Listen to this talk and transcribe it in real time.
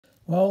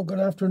Well, good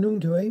afternoon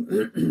to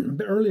you. A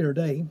bit earlier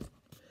day.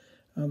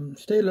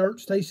 Stay alert,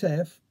 stay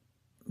safe.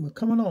 We're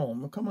coming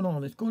on.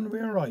 It's going to be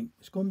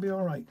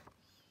alright.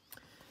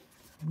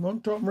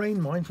 Won't drop rain,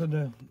 mind, for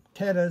the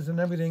TJS and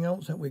everything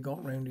else that we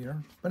got round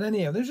here. But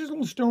anyhow, this is a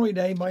little story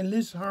day by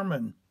Liz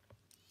Harmon.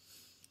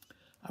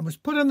 I was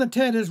put on the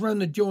TJS round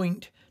the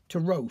joint to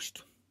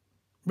roast.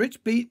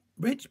 Rich bit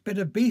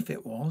of beef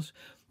it was,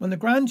 when the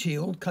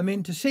grandchild come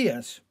in to see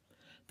us.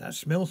 That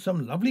smells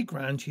some lovely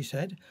grand, she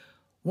said.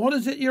 What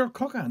is it you're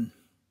cooking?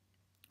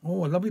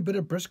 Oh, a lovely bit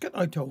of brisket,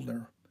 I told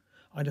her.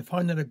 I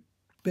defined that a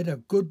bit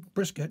of good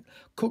brisket,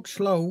 cooked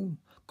slow,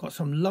 got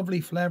some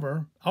lovely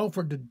flavour.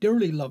 Alfred did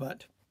dearly love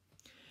it.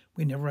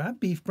 We never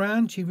had beef,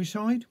 Gran, she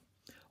replied.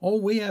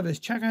 All we have is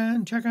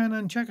chicken.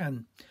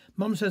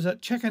 Mum says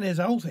that chicken is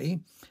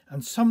healthy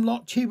and some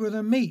lot cheaper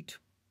than meat.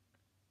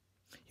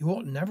 You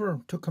ought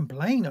never to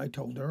complain, I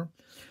told her.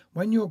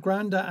 When your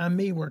granda and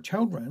me were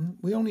children,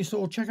 we only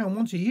saw chicken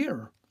once a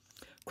year.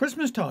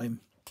 Christmas time.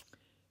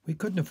 We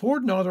couldn't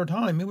afford no other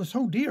time. It was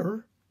so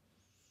dear.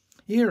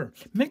 Here,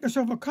 make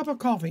yourself a cup of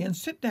coffee and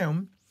sit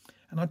down,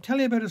 and I'll tell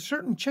you about a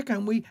certain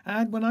chicken we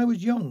had when I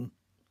was young.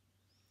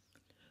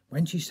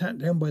 When she sat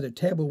down by the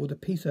table with a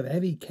piece of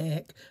heavy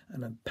cake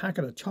and a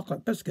packet of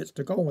chocolate biscuits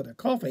to go with the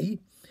coffee,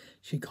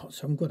 she got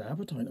some good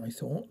appetite, I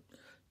thought.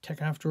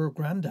 Take after her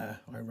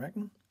granda, I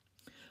reckon.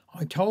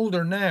 I told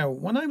her now,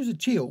 when I was a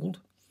child,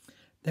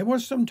 there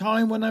was some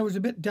time when I was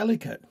a bit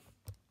delicate.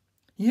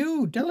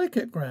 You,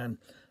 delicate, Gran?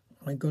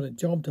 I got a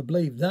job to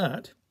believe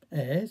that.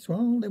 Yes,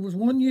 well, there was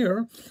 1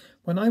 year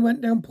when I went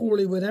down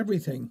poorly with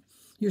everything.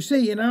 You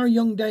see, in our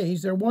young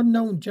days, there wasn't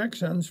no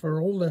injections for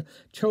all the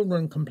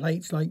children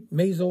complaints like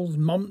measles,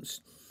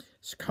 mumps,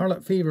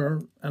 scarlet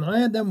fever, and I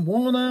had them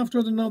one after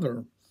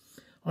another.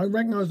 I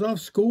reckon I was off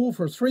school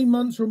for 3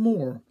 months or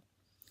more,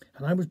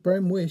 and I was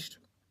brain-wished.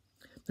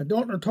 The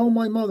doctor told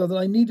my mother that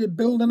I needed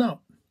building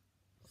up,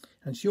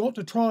 and she ought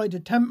to try to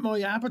tempt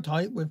my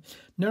appetite with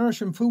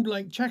nourishing food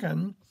like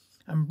chicken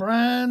and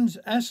Brand's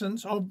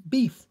essence of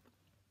beef.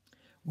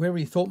 Where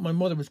he thought my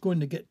mother was going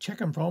to get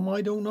chicken from,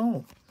 I don't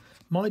know.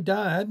 My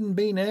dad hadn't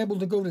been able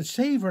to go to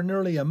sea for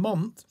nearly a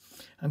month,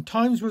 and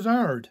times was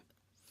hard.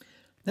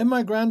 Then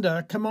my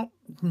granda come up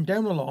from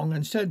down along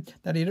and said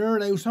that he'd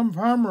heard how some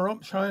farmer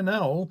up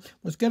Cheyenne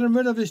was getting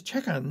rid of his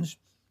chickens,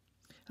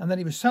 and that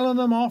he was selling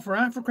them off for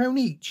 £0.50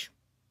 each.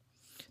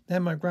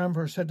 Then my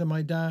grandfather said to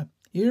my dad,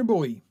 Here,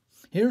 boy,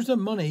 here's the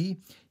money.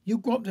 You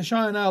go up to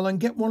Cheyenne and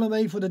get one of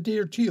they for the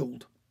dear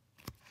child.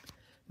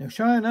 Now,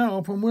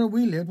 Cheyenne from where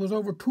we lived was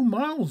over 2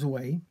 miles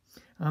away,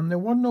 and there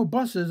wasn't no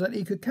buses that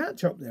he could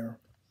catch up there.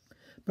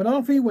 But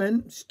off he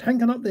went,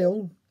 stanking up the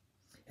hill.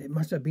 It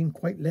must have been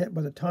quite late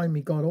by the time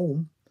he got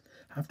home,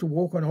 after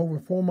walking over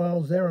 4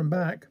 miles there and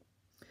back.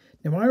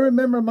 Now, I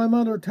remember my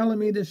mother telling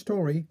me this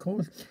story,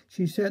 'cause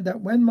she said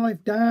that when my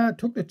dad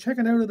took the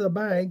chicken out of the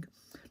bag,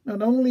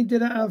 not only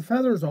did it have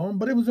feathers on,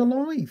 but it was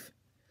alive.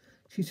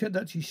 She said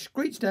that she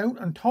screeched out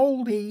and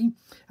told he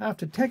have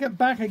to take it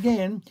back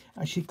again,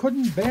 as she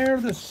couldn't bear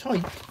the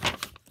sight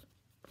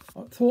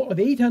or thought of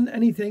eating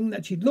anything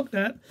that she'd looked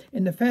at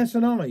in the face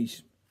and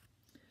eyes.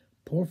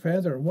 Poor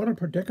feather, what a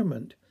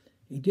predicament.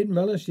 He didn't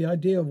relish the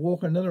idea of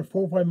walking another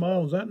 4 or 5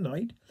 miles that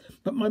night,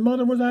 but my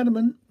mother was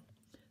adamant.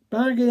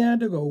 Back he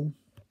had to go.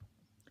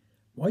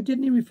 Why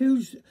didn't he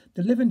refuse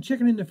the living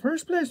chicken in the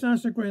first place?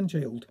 Asked the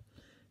grandchild.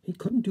 He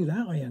couldn't do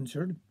that, I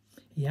answered.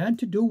 He had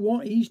to do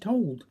what he's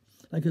told,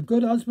 like a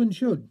good husband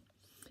should.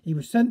 He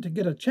was sent to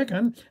get a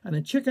chicken, and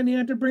a chicken he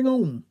had to bring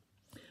home.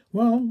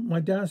 Well,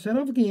 my dad set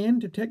off again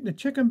to take the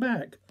chicken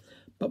back,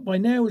 but by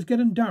now it was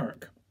getting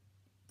dark.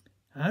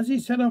 As he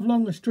set off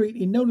along the street,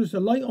 he noticed a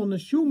light on the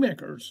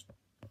shoemaker's,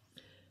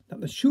 that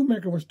the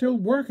shoemaker was still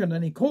working,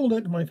 and he called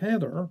out to my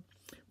father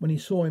when he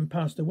saw him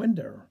pass the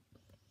window.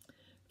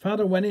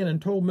 Father went in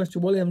and told Mr.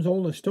 Williams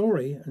all the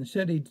story, and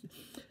said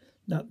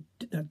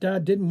that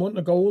Dad didn't want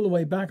to go all the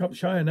way back up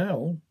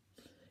Cheyenne,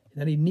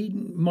 that he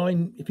needn't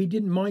mind if he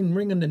didn't mind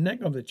wringing the neck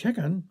of the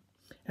chicken,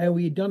 how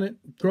he done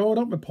it, growing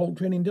up with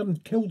poultry, and he done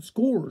killed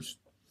scores.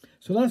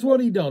 So that's what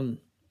he done.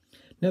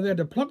 Now they had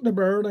to pluck the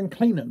bird and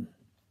clean him.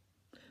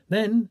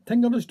 Then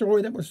think of a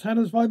story that would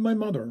satisfy my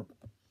mother.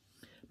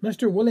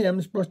 Mr.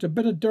 Williams brushed a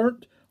bit of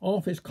dirt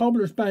off his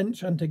cobbler's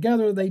bench, and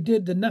together they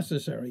did the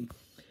necessary.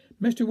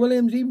 Mr.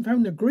 Williams even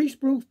found the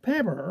greaseproof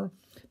paper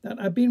that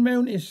had been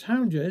round his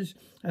sandwiches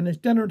and his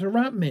dinner to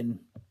wrap him in.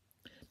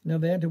 Now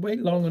they had to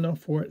wait long enough,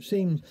 for it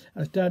seems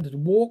as Dad had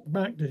walked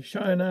back to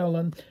Cheyenne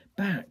and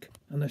back.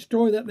 And the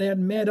story that they had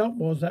made up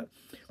was that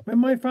when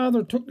my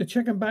father took the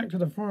chicken back to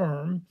the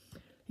farm,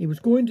 he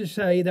was going to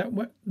say that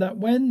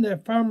when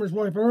the farmer's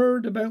wife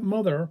heard about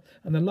Mother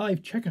and the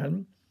live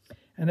chicken,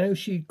 and how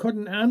she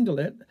couldn't handle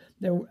it,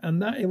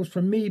 and that it was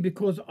for me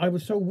because I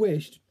was so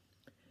wished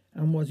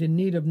and was in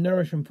need of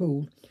nourishing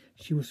food,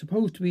 she was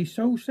supposed to be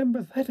so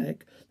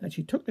sympathetic that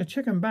she took the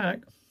chicken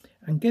back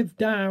and give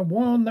Dad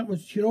one that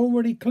she'd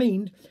already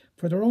cleaned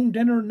for their own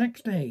dinner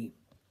next day.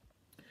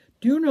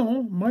 Do you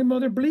know, my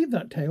mother believed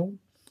that tale.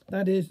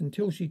 That is,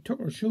 until she took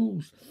her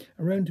shoes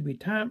around to be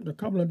tapped a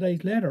couple of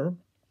days later.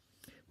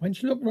 When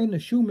she looked round the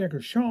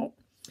shoemaker's shop,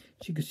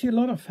 she could see a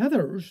lot of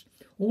feathers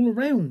all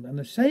around, and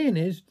the saying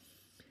is,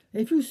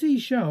 if you see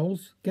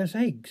shells, guess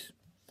eggs.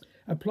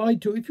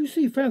 Applied to if you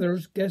see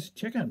feathers, guess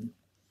chicken.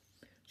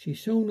 She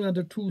soon had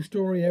the true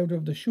story out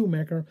of the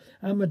shoemaker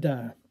and my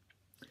dad.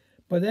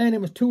 But then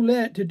it was too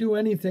late to do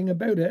anything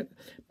about it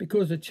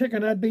because the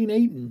chicken had been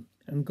eaten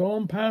and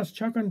gone past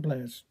chucking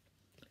place.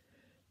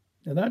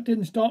 Now that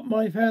didn't stop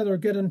my father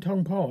getting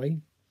tongue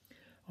pie.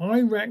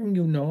 I reckon,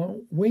 you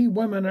know, we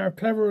women are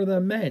cleverer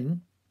than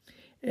men.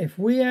 If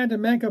we had to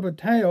make up a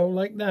tale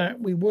like that,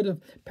 we would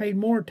have paid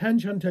more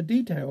attention to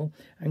detail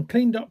and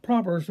cleaned up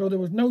proper so there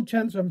was no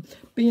chance of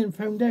being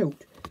found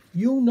out.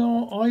 You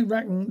know, I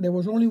reckon there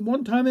was only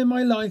one time in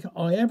my life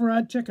I ever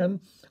had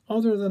chicken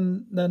other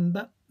than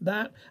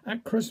that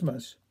at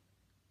Christmas.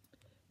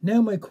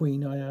 Now, my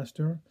queen, I asked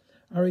her,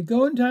 are we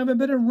going to have a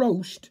bit of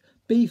roast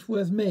beef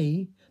with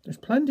me? There's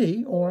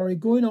plenty, or are we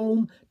going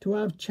home to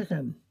have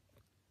chicken?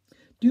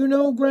 Do you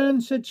know,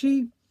 Gran, said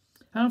she,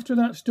 after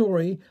that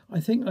story, I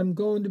think I'm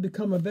going to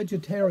become a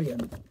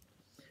vegetarian.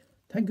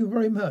 Thank you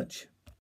very much.